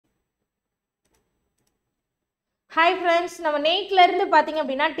Hi friends, நம்ம நேட்ல இருந்து பாத்தீங்க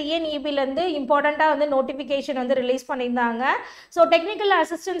அப்படினா TNEB ல இருந்து இம்பார்ட்டண்டா வந்து நோட்டிஃபிகேஷன் வந்து ரிலீஸ் பண்ணிருந்தாங்க. சோ டெக்னிக்கல்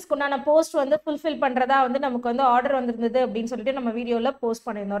அசிஸ்டன்ட்ஸ்க்கு உண்டான போஸ்ட் வந்து ஃபுல்ஃபில் பண்றதா வந்து நமக்கு வந்து ஆர்டர் வந்திருந்தது அப்படின்னு சொல்லிட்டு நம்ம வீடியோல போஸ்ட்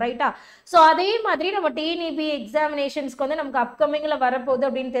பண்ணிருந்தோம் ரைட்டா. சோ அதே மாதிரி நம்ம TNEB எக்ஸாமினேஷன்ஸ்க்கு வந்து நமக்கு அப்கமிங்ல வரப்போகுது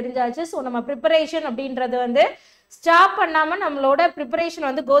அப்படின்னு தெரிஞ்சாச்சு. சோ நம்ம ப்ரிப்பரேஷன் அப்படின்றது வந்து ஸ்டாப் பண்ணாம நம்மளோட ப்ரிப்பரேஷன்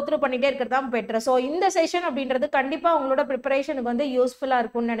வந்து கோ த்ரூ பண்ணிட்டே இருக்கிறது தான் பெட்டர். ஸோ இந்த செஷன் அப்படின்றது கண்டிப்பா உங்களோட ப்ரிப்பரேஷனுக்கு வந்து யூஸ்ஃபுல்லா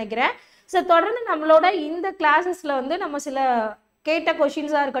இருக்கும்னு நினைக்கிறேன். ஸோ தொடர்ந்து நம்மளோட இந்த கிளாஸஸ்ல வந்து நம்ம சில கேட்ட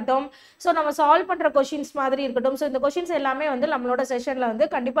கொஷின்ஸாக இருக்கட்டும், ஸோ நம்ம சால்வ் பண்ணுற கொஷின்ஸ் மாதிரி இருக்கட்டும், ஸோ இந்த கொஷின்ஸ் எல்லாமே வந்து நம்மளோட செஷனில் வந்து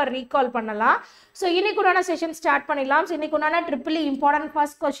கண்டிப்பாக ரீகால் பண்ணலாம். ஸோ இன்னைக்குண்டான செஷன் ஸ்டார்ட் பண்ணிடலாம். So இன்னைக்குண்டான triple important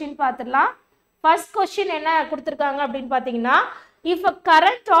first question பார்த்துடலாம். ஃபர்ஸ்ட் கொஷின் என்ன கொடுத்துருக்காங்க அப்படின்னு பார்த்தீங்கன்னா, if a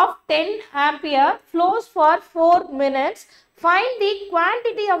current of 10 ampere flows for 4 minutes, find the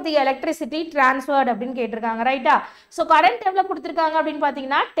quantity of the electricity transferred அப்படின்னு கேட்டிருக்காங்க ரைட்டா. ஸோ கரண்ட் எவ்வளோ கொடுத்துருக்காங்க அப்படின்னு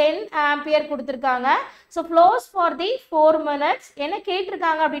பார்த்தீங்கன்னா 10 ஆம்பியர் கொடுத்துருக்காங்க. So flows for the 4 minutes என்ன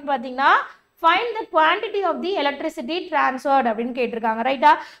கேட்டிருக்காங்க அப்படின்னு பார்த்தீங்கன்னா find the quantity of the electricity transferred அப்படின்னு கேட்டிருக்காங்க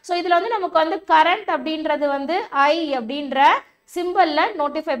ரைட்டா. ஸோ இதில் வந்து நமக்கு வந்து கரண்ட் அப்படின்றது வந்து I அப்படின்ற சிம்பிள்ல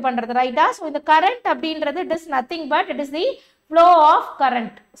நோட்டிஃபை பண்ணுறது ரைட்டா. ஸோ இந்த கரண்ட் அப்படின்றது it is nothing but it is the flow of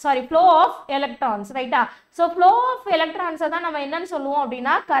current, flow of electrons, right? So flow of electrons தான் நம்ம என்னன்னு சொல்லுவோம்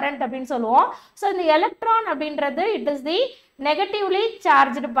அப்படின்னா current அப்படின்னு சொல்லுவோம். So இந்த electron அப்படின்றது it is the negatively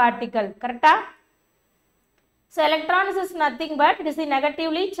charged particle, கரெக்டா? So electrons is nothing but it is the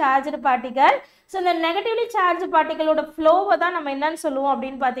negatively charged particle. So இந்த negatively charged particle ஓட flow தான் நம்ம என்னன்னு சொல்லுவோம்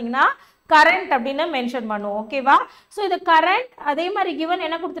அப்படின்னு பார்த்தீங்கன்னா கரண்ட் அப்படின்னு மென்ஷன் பண்ணுவோம். ஓகேவா? ஸோ இது கரண்ட் அதே மாதிரி கிவன்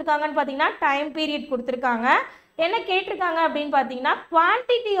என்ன கொடுத்துருக்காங்கன்னு பார்த்தீங்கன்னா டைம் பீரியட் கொடுத்துருக்காங்க. என்ன கேட்டிருக்காங்க அப்படின்னு பார்த்தீங்கன்னா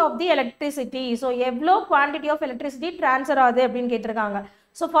quantity of the electricity. So எவ்வளோ குவான்டிட்டி ஆஃப் எலக்ட்ரிசிட்டி ட்ரான்ஸ்ஃபர் ஆகுது அப்படின்னு கேட்டிருக்காங்க.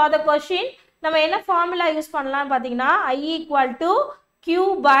 ஸோ ஃபார் த கொஷின் நம்ம என்ன ஃபார்முலா யூஸ் பண்ணலாம்னு பார்த்தீங்கன்னா I equal to Q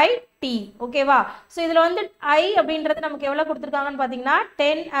by T. ஓகேவா? ஸோ இதில் வந்து I அப்படின்றது நமக்கு எவ்வளோ கொடுத்துருக்காங்கன்னு பார்த்தீங்கன்னா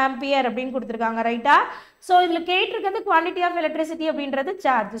 10 ஆம்பியர் அப்படின்னு கொடுத்துருக்காங்க ரைட்டா. ஸோ இதில் கேட்டிருக்கிறது குவான்டிட்டி ஆஃப் எலக்ட்ரிசிட்டி அப்படின்றது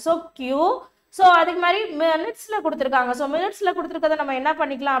சார்ஜ். So Q. ஸோ அதுக்கு மாதிரி மினிட்ஸில் கொடுத்துருக்காங்க. ஸோ மினிட்ஸில் கொடுத்துருக்கதை நம்ம என்ன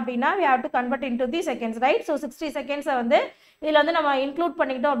பண்ணிக்கலாம் அப்படின்னா we have to convert into the seconds, right? So 60 செகண்ட்ஸை வந்து இதில் வந்து நம்ம இன்க்ளூட்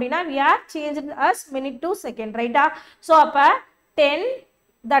பண்ணிக்கிட்டோம் அப்படின்னா we are changing as minute to second, ரைட்டா? ஸோ அப்போ 10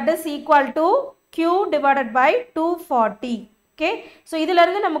 that is equal to Q divided by 240. Okay. So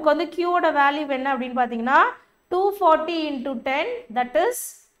இதிலிருந்து நமக்கு வந்து Qவோட வேல்யூ என்ன அப்படின்னு பார்த்தீங்கன்னா 240 into 10 that is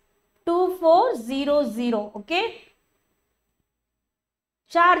 2400. Okay.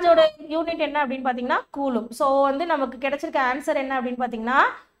 சார்ஜோட unit என்ன அப்படின்னு பார்த்தீங்கன்னா கூலும். ஸோ வந்து நமக்கு கிடைச்சிருக்க ஆன்சர் என்ன அப்படின்னு பார்த்தீங்கன்னா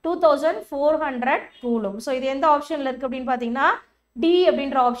 2400 கூலும். ஸோ இது எந்த ஆப்ஷனில் இருக்குது அப்படின்னு பார்த்தீங்கன்னா டி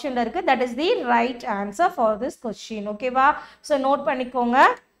அப்படின்ற ஆப்ஷனில் இருக்குது. That is the right answer for this question. ஓகேவா? ஸோ நோட் பண்ணிக்கோங்க.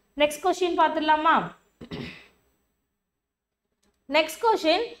 நெக்ஸ்ட் கொஸ்டின் பார்த்துடலாமா? Next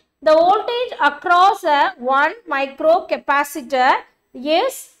question, the voltage across a 1 micro capacitor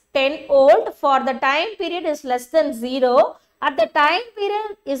is 10 volt for the time period is less than 0. At the time period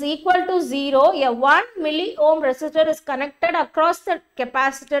is equal to 0, a 1 milliohm resistor is connected across the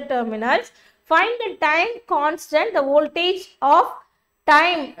capacitor terminals. Find the time constant, the voltage of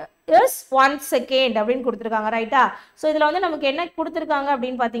time is 1 second அப்படின்னு கொடுத்துருக்காங்க ரைட்டா. So இதில் வந்து நமக்கு என்ன கொடுத்துருக்காங்க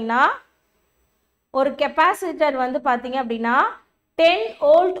அப்படின்னு பார்த்தீங்கன்னா ஒரு கெப்பாசிட்டர் வந்து பார்த்தீங்க அப்படின்னா 10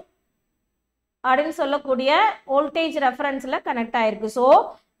 வோல்ட் அப்படின்னு சொல்லக்கூடிய வோல்டேஜ் ரெஃபரன்ஸில் கனெக்ட் ஆயிருக்கு. So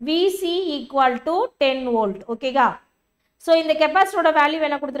VC equal to 10 volt. ஓகேகா? So இந்த கெப்பாசிட்டரோட வேல்யூ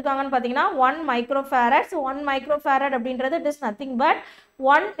என்ன கொடுத்துருக்காங்கன்னு பார்த்தீங்கன்னா 1 மைக்ரோஃபேரட். ஸோ 1 மைக்ரோஃபேரட் அப்படின்றது it is nothing but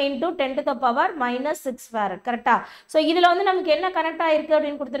 1 into 10 to the power minus 6 farad. கரெக்டா? ஸோ இதில் வந்து நமக்கு என்ன கனெக்ட் ஆயிருக்கு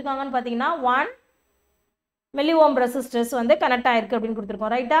அப்படின்னு கொடுத்துருக்காங்கன்னு பார்த்தீங்கன்னா 1 மில்லிஓம் ரெசிஸ்டர்ஸ் வந்து கனெக்ட் ஆயிருக்கு அப்படின்னு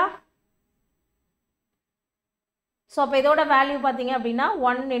கொடுத்துருக்கோம் ரைட்டா. ஸோ அப்போ இதோட வேல்யூ பார்த்தீங்க அப்படின்னா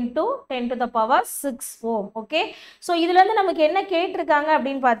 1 into 10 to the power 6 Om. Okay. So இதுலேருந்து நமக்கு என்ன கேட்டிருக்காங்க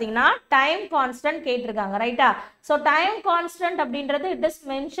அப்படின்னு பார்த்தீங்கன்னா டைம் கான்ஸ்டன்ட் கேட்டிருக்காங்க ரைட்டா. ஸோ டைம் கான்ஸ்டன்ட் அப்படின்றது it is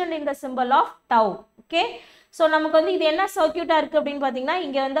mention in the symbol of tau. Okay. So நமக்கு வந்து இது என்ன சர்க்கியூட்டாக இருக்குது அப்படின்னு பார்த்தீங்கன்னா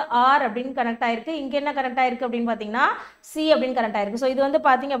இங்கே வந்து ஆர் அப்படின்னு கனெக்ட் ஆயிருக்கு, இங்கே என்ன கனெக்ட் ஆயிருக்கு அப்படின்னு பார்த்தீங்கன்னா சி அப்படின்னு கனெக்ட் ஆயிருக்கு. ஸோ இது வந்து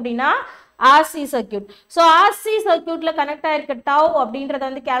பார்த்தீங்க அப்படின்னா RC circuit. So RC சர்க்கியூட்டில் connect ஆகிருக்க tau அப்படின்றத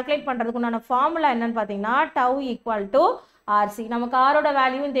வந்து கேல்குலேட் பண்ணுறதுக்கு உண்டான ஃபார்முலா என்னன்னு பார்த்தீங்கன்னா டவ் ஈக்குவல் டு ஆர்சி. நமக்கு ஆரோட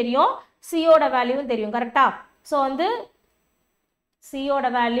வேல்யூவும் தெரியும், சியோட வேல்யூவும் தெரியும். கரெக்டா? ஸோ வந்து சியோட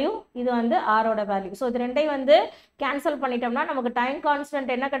வேல்யூ இது வந்து ஆரோட வேல்யூ. ஸோ இது ரெண்டையும் வந்து கேன்சல் பண்ணிட்டோம்னா நமக்கு டைம்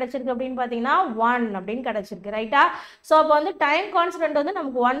கான்ஸ்டன்ட் என்ன கிடைச்சிருக்கு அப்படின்னு பார்த்தீங்கன்னா 1 அப்படின்னு கிடைச்சிருக்கு ரைட்டா. ஸோ அப்போ வந்து டைம் கான்ஸ்டன்ட் வந்து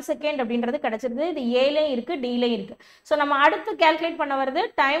நமக்கு 1 செகண்ட் அப்படின்றது கிடைச்சிருக்கு. இது ஏலையும் இருக்குது டிலையும் இருக்குது. ஸோ நம்ம அடுத்து கேல்குலேட் பண்ண வருது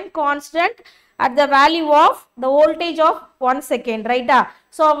time constant at the value of the voltage of 1 second ரைட்டா.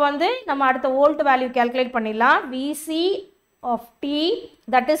 ஸோ வந்து நம்ம அடுத்த வோல்ட் வேல்யூ கேல்குலேட் பண்ணிடலாம். VC of T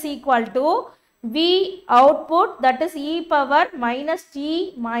that is equal to V output, that is e power minus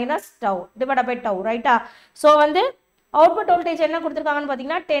t minus tau divided by tau, right? So வந்து output voltage என்ன கொடுத்திருக்காங்கன்னு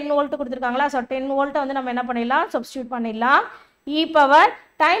பார்த்தீங்கன்னா 10 volt கொடுத்திருக்காங்களா. So 10 volt வந்து நம்ம என்ன பண்ணிடலாம், சப்ஸ்டியூட் பண்ணிடலாம். e power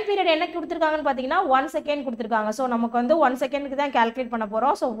time period என்ன கொடுத்திருக்காங்கன்னு பார்த்தீங்கன்னா 1 செகண்ட் கொடுத்திருக்காங்க. ஸோ நமக்கு வந்து 1 செகண்டுக்கு தான் கால்குலேட் பண்ண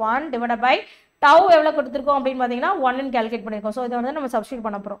போகிறோம். ஸோ 1 divided by tau எவ்வளோ கொடுத்திருக்கோம் அப்படின்னு பார்த்தீங்கன்னா 1ன்னு கால்குலேட் பண்ணியிருக்கோம். ஸோ இதை வந்து நம்ம சப்ஸ்டியூட்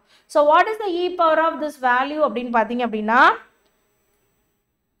பண்ண போகிறோம். So what is the e power of this value அப்படின்னு பார்த்தீங்க அப்படின்னா,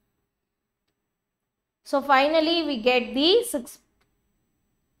 so finally we get the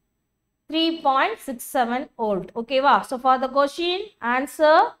 3.67 volt. Okay va? So for the question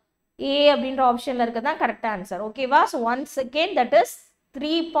answer A அப்படின்ற ஆப்ஷன்ல இருக்கதான் கரெக்ட் ஆன்சர். ஓகேவா? So 1 second that is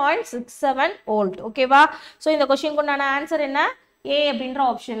 3.67 volt. ஓகேவா? ஸோ இந்த கொஸ்டினுக்கு உண்டான ஆன்சர் என்ன? A அப்படின்ற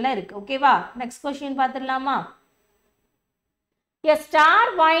ஆப்ஷன்ல இருக்கு. ஓகேவா? நெக்ஸ்ட் கொஸ்டின் பார்த்துடலாமா? A star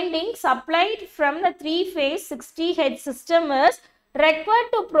winding supplied from the 3-phase 60Hz system is required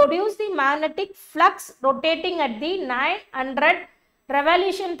to produce the magnetic flux rotating at the 900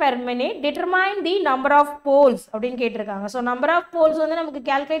 revolution per minute. Determine the number of poles அப்படின்னு கேட்டிருக்காங்க. So number of poles வந்து நமக்கு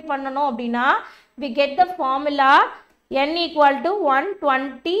calculate பண்ணணும் அப்படின்னா we get the formula n equal to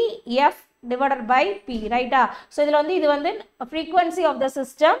 120 f divided by p, ரைட்டா? So இதில் வந்து இது வந்து frequency of the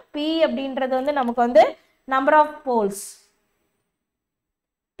system, p அப்படின்றது வந்து நமக்கு வந்து number of poles,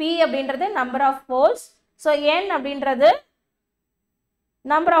 p அப்படின்றது number of poles, so n அப்படின்றது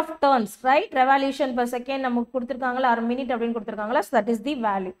number of turns, right? Revolution per second நமக்கு கொடுத்திருக்காங்களா, or minute அப்படின்னு கொடுத்திருக்காங்களா, so that is the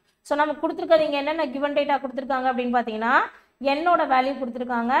value. So நமக்கு கொடுத்திருக்கிறது இங்கே என்னென்ன given data கொடுத்திருக்காங்க அப்படின்னு பார்த்தீங்கன்னா என்னோட வேல்யூ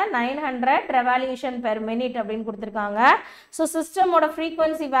கொடுத்திருக்காங்க 900 revolution per minute அப்படின்னு கொடுத்திருக்காங்க. ஸோ சிஸ்டமோட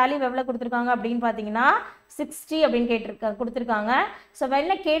ஃப்ரீக்வன்சி வேல்யூ எவ்வளோ கொடுத்திருக்காங்க அப்படின்னு பார்த்தீங்கன்னா 60 அப்படின்னு கொடுத்திருக்காங்க. ஸோ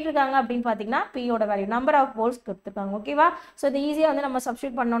என்ன கேட்டிருக்காங்க அப்படின்னு பார்த்தீங்கன்னா பியோட வேல்யூ, நம்பர் ஆஃப் போல்ஸ் கொடுத்திருக்காங்க. ஓகேவா? ஸோ இது ஈஸியாக வந்து நம்ம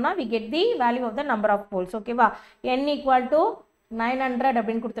சப்ஸ்டியூட் பண்ணோம்னா we get the value of the number of poles. ஓகேவா? n equal to 900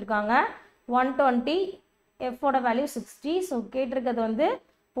 அப்படின்னு கொடுத்திருக்காங்க, 120, f ஓட வேல்யூ 60. ஸோ கேட்டிருக்கிறது வந்து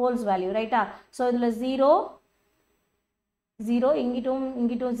போல்ஸ் வேல்யூ, ரைட்டா? ஸோ இதில் 0 0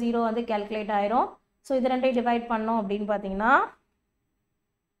 இங்கிட்டும் 0 வந்து கால்குலேட் ஆயிரும். ஸோ இது ரெண்டையும் டிவைட் பண்ணோம் அப்படின்னு பார்த்தீங்கன்னா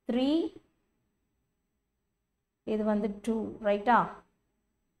 3, இது வந்து 2, ரைட்டா?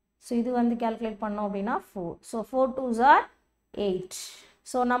 ஸோ இது வந்து கால்குலேட் பண்ணோம் அப்படின்னா 4. So 4 2s are 8.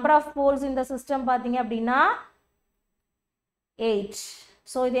 So number of poles இந்த சிஸ்டம் பார்த்தீங்க அப்படின்னா 8.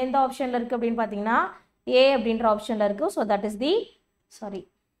 ஸோ இது எந்த ஆப்ஷனில் இருக்குது அப்படின்னு பார்த்தீங்கன்னா A அப்படின்ற ஆப்ஷனில் இருக்குது. So that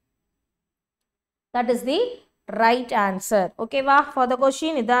is the right answer. ஓகேவா? ஃபார் த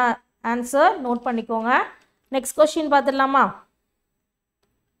கொஸ்டின் இதான் ஆன்சர், நோட் பண்ணிக்கோங்க. நெக்ஸ்ட் கொஸ்டின் பார்த்துடலாமா?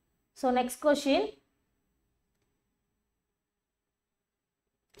 So next question,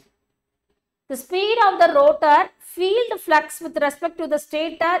 the speed of the rotor field flux with respect to the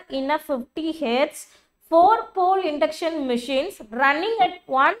stator in a 50 Hz 4-pole induction machines running at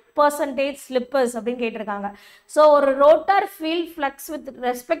 1% slippers அப்படின்னு கேட்டிருக்காங்க. So ஒரு rotor field flux with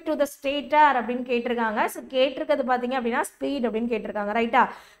respect to the stator அப்படின்னு கேட்டிருக்காங்க. So கேட்டிருக்கிறது பார்த்தீங்க அப்படின்னா speed அப்படின்னு கேட்டிருக்காங்க, ரைட்டா?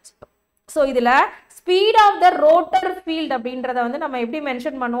 ஸோ இதில் speed of the rotor field அப்படின்றத வந்து நம்ம எப்படி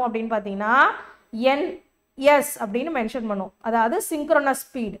மென்ஷன் பண்ணுவோம் அப்படின்னு பார்த்தீங்கன்னா NS அப்படின்னு மென்ஷன் பண்ணுவோம். அதாவது சிங்க்ரோனஸ்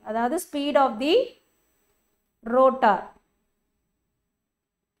ஸ்பீட், அதாவது speed of the rotor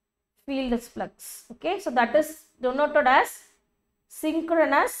field flux. Okay, so that is denoted as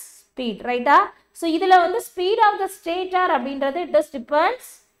synchronous speed, right? So idhula vandu speed of the stator abindrathu it just depends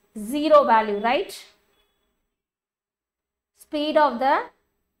 0 value, right? Speed of the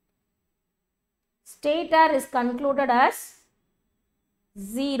stator is concluded as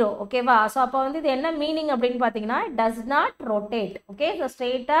 0. Okay va? So appo vandu idu enna meaning appdin pathina, it does not rotate. Okay, so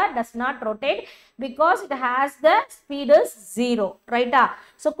stator does not rotate because it has the speed is 0, right?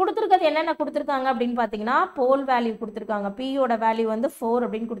 So kuduthirukadhu enna kuduthirukanga appdin pathina pole value kuduthirukanga, p oda value vandu 4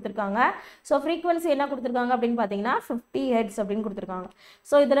 appdin kuduthirukanga. So frequency enna kuduthirukanga appdin pathina 50 Hz appdin kuduthirukanga.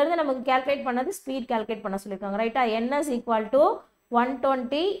 So idhula irundhu namakku calculate pannadhu speed calculate panna sollirukanga, right? N is equal to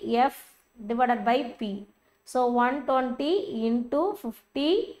 120 f divided by p. So 120 into 50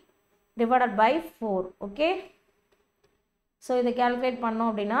 divided by 4. Okay. So இதை calculate பண்ணோம்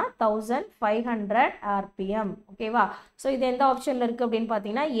அப்படின்னா 1500 RPM. ஓகேவா? So இது எந்த ஆப்ஷனில் இருக்குது அப்படின்னு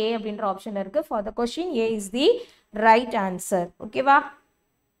பார்த்தீங்கன்னா A அப்படின்ற ஆப்ஷனில் இருக்குது. For the question A is the right answer. ஓகேவா?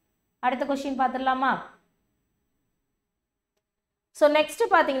 அடுத்த கொஸ்டின் பார்த்துடலாமா? ஸோ நெக்ஸ்ட்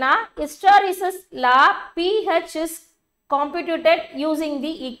பார்த்தீங்கன்னா hysteresis law PH is computed using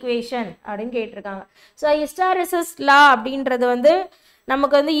the equation அப்படின்னு கேட்டிருக்காங்க. ஸோ hysteresis law அப்படின்றது வந்து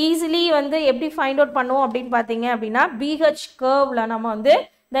நமக்கு வந்து ஈஸிலி வந்து எப்படி ஃபைண்ட் அவுட் பண்ணுவோம் அப்படின்னு பார்த்தீங்க அப்படின்னா BH கர்வில் நம்ம வந்து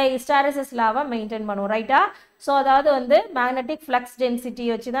இந்த hysteresis லாவை மெயின்டைன் பண்ணுவோம், ரைட்டா? ஸோ அதாவது வந்து மேக்னெட்டிக் ஃப்ளக்ஸ் டென்சிட்டி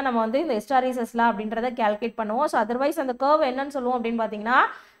வச்சு தான் நம்ம வந்து இந்த hysteresis law அப்படின்றத கால்குலேட் பண்ணுவோம். ஸோ அதர்வைஸ் அந்த கர்வ் என்னன்னு சொல்லுவோம் அப்படின்னு பார்த்தீங்கன்னா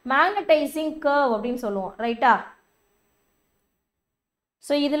மேக்னடைசிங் கர்வ் அப்படின்னு சொல்லுவோம் ரைட்டா.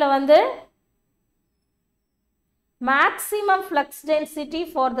 ஸோ இதில் வந்து maximum flux density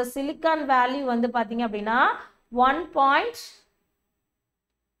for the silicon value வந்து பார்த்தீங்க அப்படின்னா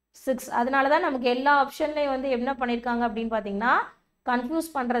 1.6. அதனால தான் நமக்கு எல்லா ஆப்ஷன்லையும் வந்து என்ன பண்ணியிருக்காங்க அப்படின்னு பார்த்தீங்கன்னா கன்ஃபியூஸ்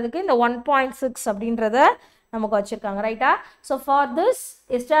பண்ணுறதுக்கு இந்த 1.6 அப்படின்றத நமக்கு வச்சுருக்காங்க ரைட்டா. So for this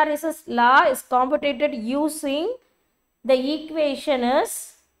ஹிஸ்டாரிசிஸ் law is காம்படேட்டட் using the equation is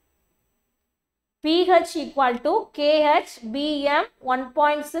pH equal to KH BM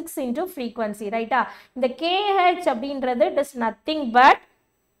 1.6 into frequency ரைட்டா. இந்த KH அப்படின்றது it is nothing but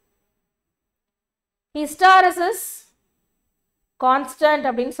hysteresis constant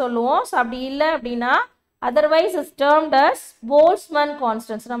அப்படின்னு சொல்லுவோம். ஸோ அப்படி இல்லை அப்படின்னா otherwise is termed as Boltzmann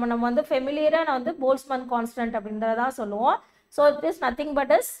constants. நம்ம வந்து ஃபெமிலியராக நான் வந்து Boltzmann constant அப்படின்றதான் சொல்லுவோம். So it is nothing but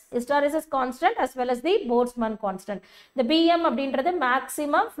is hysteresis constant as well as the Boltzmann constant. The BM அப்படின்றது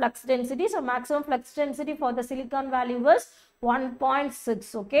maximum flux density. So maximum flux density for the silicon value was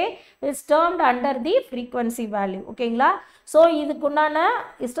 1.6. okay. It is termed under the frequency value. ஓகேங்களா. So இதுக்குண்டான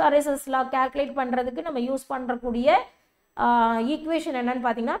hysteresis law calculate பண்ணுறதுக்கு நம்ம use பண்ணுறக்கூடிய equation என்னன்னு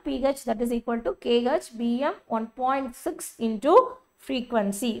பார்த்தீங்கன்னா pH that is equal to KH BM 1.6 into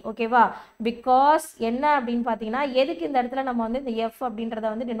frequency. ஓகேவா. Because என்ன அப்படின்னு பார்த்தீங்கன்னா எதுக்கு இந்த இடத்துல நம்ம வந்து இந்த எஃப் அப்படின்றத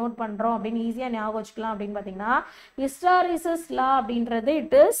வந்து டினோட் பண்ணுறோம் அப்படின்னு ஈஸியாக ஞாபகம் வச்சுக்கலாம் அப்படின்னு பார்த்தீங்கன்னா ஹிஸ்டாரிசிஸ் லா அப்படின்றது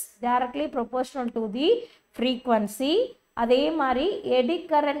it is directly proportional to the frequency. அதே மாதிரி eddy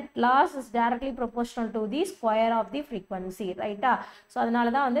current loss is directly proportional to the square of the frequency ரைட்டா. ஸோ அதனால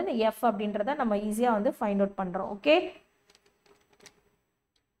தான் வந்து இந்த எஃப் அப்படின்றத நம்ம ஈஸியாக வந்து ஃபைண்ட் அவுட் பண்ணுறோம். ஓகே.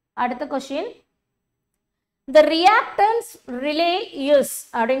 அடுத்த question, the reactance relay is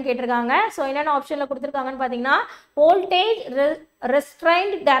அப்படின்னு கேட்டிருக்காங்க. ஸோ என்னென்ன ஆப்ஷனில் கொடுத்துருக்காங்கன்னு பார்த்தீங்கன்னா voltage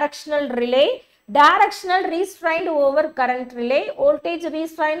restrained directional relay, directional restrained over current relay, voltage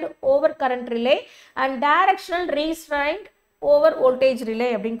restrained over current relay and directional restrained over voltage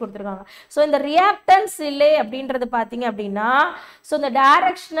relay அப்படின்னு கொடுத்துருக்காங்க. ஸோ இந்த reactance relay அப்படின்றது பார்த்தீங்க அப்படின்னா ஸோ இந்த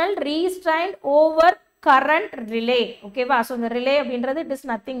directional restrained over current relay. ஓகேவா. ஸோ இந்த ரிலே அப்படின்றது it is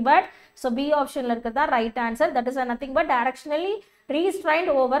nothing but so B ஆப்ஷனில் இருக்கிறதா right answer. That is nothing but டைரக்ஷனலி ரீஸ்ட்ரைன்ட்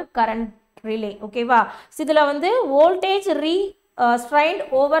over current relay. ஓகேவா. ஸோ இதில் வந்து வோல்டேஜ் ரீஸ்ட்ரைன்ட்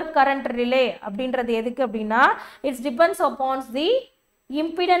ஓவர் கரண்ட் ரிலே அப்படின்றது எதுக்கு அப்படின்னா it's depends அப்பான்ஸ் the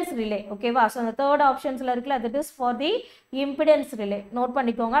impedance relay. ஓகேவா. ஸோ அந்த தேர்ட் ஆப்ஷன்ஸில் இருக்குல்ல that is for the impedance relay. Note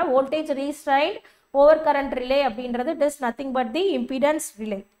பண்ணிக்கோங்க. வோல்டேஜ் ரீஸ்ட்ரைன்ட் ஓவர் கரண்ட் ரிலே அப்படின்றது it is nothing but the impedance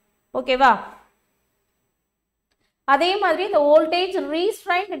relay. ஓகேவா. அதே மாதிரி இந்த வோல்டேஜ்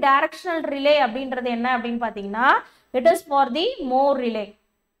ரீஸ்ட்ரைன்ட் டைரக்ஷனல் ரிலே அப்படின்றது என்ன அப்படின்னு பார்த்தீங்கன்னா it is for the more relay.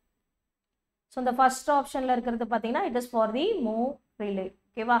 So இந்த ஃபர்ஸ்ட் ஆப்ஷனில் இருக்கிறது பார்த்தீங்கன்னா it is for the more relay.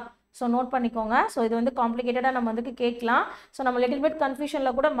 ஓகேவா. ஸோ நோட் பண்ணிக்கோங்க. ஸோ இது வந்து காம்ப்ளிகேட்டடாக நம்ம வந்து கேட்கலாம். ஸோ நம்ம லிட்டில் பிட்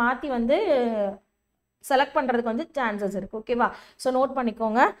கன்ஃபியூஷனில் கூட மாற்றி வந்து செலக்ட் பண்ணுறதுக்கு வந்து சான்சஸ் இருக்குது. ஓகேவா. ஸோ நோட்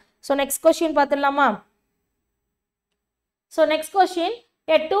பண்ணிக்கோங்க. ஸோ நெக்ஸ்ட் கொஸ்டின் பார்த்துடலாமா. So next question,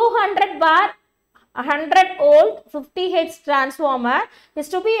 a 200 bar 100 volt 50 Hz transformer is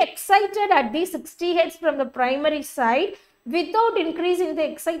to be excited at the 60 Hz from the primary side without increasing the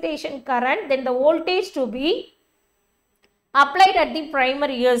excitation current, then the voltage to be applied at the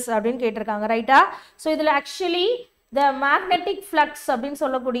primary is அப்படின்னு கேட்டிருக்காங்க ரைட்டா. So இதில் actually the magnetic flux அப்படின்னு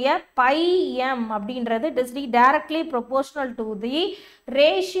சொல்லக்கூடிய pi m அப்படின்றது it is directly proportional to the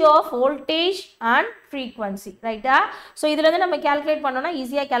ratio of voltage and frequency ரைட்டா. So இதில் வந்து நம்ம calculate பண்ணோம்னா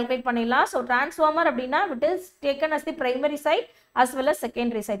ஈஸியாக calculate பண்ணிடலாம். ஸோ transformer அப்படின்னா it is taken as the primary side as well as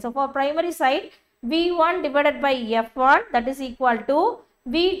secondary side. So for primary side V1 divided by F1 that is equal to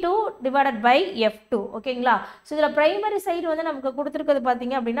V2 divided by F2. ஓகேங்களா. So இதில் primary side வந்து நமக்கு கொடுத்துருக்கிறது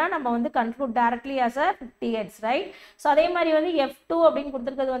பார்த்தீங்க அப்படின்னா நம்ம வந்து conclude directly as a 50 Hz right. So அதே மாதிரி வந்து F2 அப்படின்னு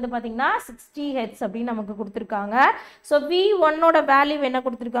கொடுத்துருக்கிறது வந்து பார்த்தீங்கன்னா 60 Hz அப்படின்னு நமக்கு கொடுத்துருக்காங்க. ஸோ V1ஓட வேல்யூ என்ன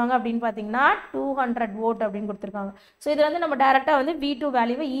கொடுத்துருக்காங்க அப்படின்னு பார்த்தீங்கன்னா 200 volt அப்படின்னு கொடுத்துருக்காங்க. ஸோ இதில் வந்து நம்ம டேரெக்டாக வந்து V2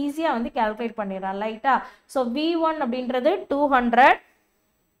 வேல்யூவை ஈஸியாக வந்து கேல்குலேட் பண்ணிடலாம் ரைட்டா. ஸோ V1 அப்படின்றது 200,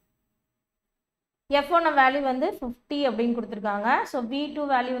 F1 வேல்யூ வந்து 50 அப்படின்னு கொடுத்துருக்காங்க. ஸோ V2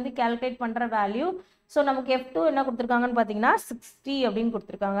 வேல்யூ வந்து கேல்குலேட் பண்ணுற வேல்யூ. ஸோ நமக்கு F2 என்ன கொடுத்துருக்காங்கன்னு பார்த்தீங்கன்னா 60 அப்படின்னு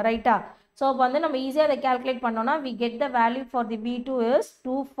கொடுத்துருக்காங்க ரைட்டா. ஸோ இப்போ வந்து நம்ம ஈஸியாக அதை கேல்குலேட் பண்ணோம்னா we get the value for the V2 is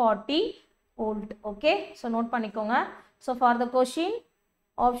 240 volt. Okay. So note பண்ணிக்கோங்க. So for the question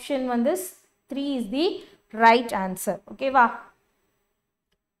option வந்து 3 is the right answer. ஓகேவா.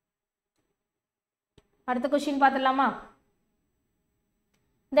 அடுத்த கொஷின் பார்த்துடலாமா.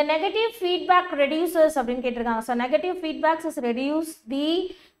 The negative feedback reduces அப்படின்னு கேட்டிருக்காங்க. So negative feedbacks is reduce the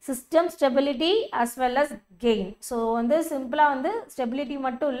system stability as well as gain. So வந்து சிம்பிளாக வந்து ஸ்டெபிலிட்டி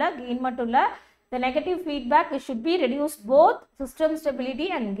மட்டும் இல்லை கெயின் மட்டும் இல்லை The negative feedback should be reduce both system stability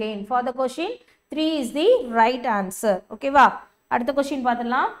and gain. For the question 3 is the right answer. Okay va? அடுத்த question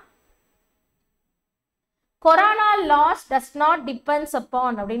பார்த்துடலாம். Corona loss does not depends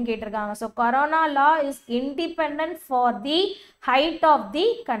upon அப்படின்னு கேட்டிருக்காங்க. So corona law is independent for the height of the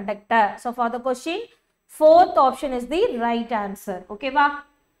conductor. So for the question, fourth option is the right answer. Okay va?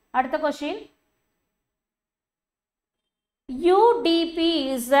 அடுத்த question. UDP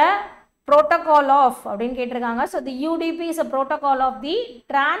is a protocol of அப்படின்னு கேட்டிருக்காங்க. So the UDP is a protocol of the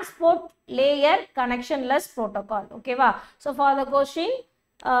transport layer connectionless protocol. Okay va? So for the question,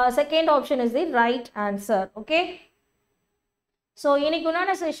 second option is the right answer. Okay. So இன்னைக்கு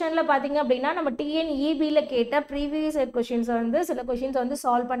உண்டான செஷனில் பார்த்தீங்க அப்படின்னா நம்ம டிஎன்இபியில் கேட்ட previous year கொஷின்ஸை வந்து சில கொஷின்ஸை வந்து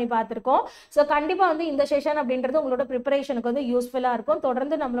சால்வ் பண்ணி பார்த்துருக்கோம். ஸோ கண்டிப்பாக வந்து இந்த செஷன் அப்படின்றது உங்களோட ப்ரிப்பரேஷனுக்கு வந்து யூஸ்ஃபுல்லாக இருக்கும்.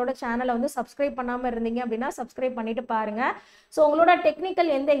 தொடர்ந்து நம்மளோட சேனலை வந்து சப்ஸ்கிரைப் பண்ணாமல் இருந்தீங்க அப்படின்னா சப்ஸ்கிரைப் பண்ணிட்டு பாருங்கள். ஸோ உங்களோட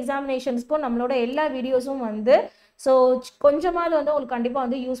டெக்னிக்கல் எந்த எக்ஸாமினேஷன்ஸ்க்கும் நம்மளோட எல்லா வீடியோஸும் வந்து ஸோ கொஞ்சமாவது வந்து உங்களுக்கு கண்டிப்பாக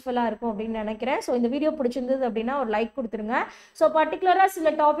வந்து யூஸ்ஃபுல்லாக இருக்கும் அப்படின்னு நினைக்கிறேன். ஸோ இந்த வீடியோ பிடிச்சிருந்தது அப்படின்னா ஒரு லைக் கொடுத்துருங்க. ஸோ பர்டிகுலராக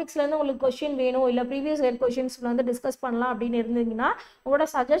சில டாபிக்ஸ்லேருந்து உங்களுக்கு கொஷின் வேணும் இல்லை ப்ரீவியஸ் இயர் கொஷின்ஸில் வந்து டிஸ்கஸ் பண்ணலாம் அப்படின்னு இருந்தீங்கன்னா உங்களோட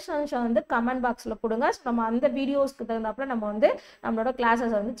சஜஷன்ஸை வந்து கமெண்ட் பாக்ஸில் கொடுங்க. ஸோ நம்ம அந்த வீடியோஸ்க்கு தகுந்தாப்புல நம்ம வந்து நம்மளோட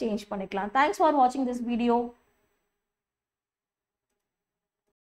கிளாஸஸ் வந்து சேஞ்ச் பண்ணிக்கலாம். தேங்க்ஸ் ஃபார் வாட்சிங் திஸ் வீடியோ.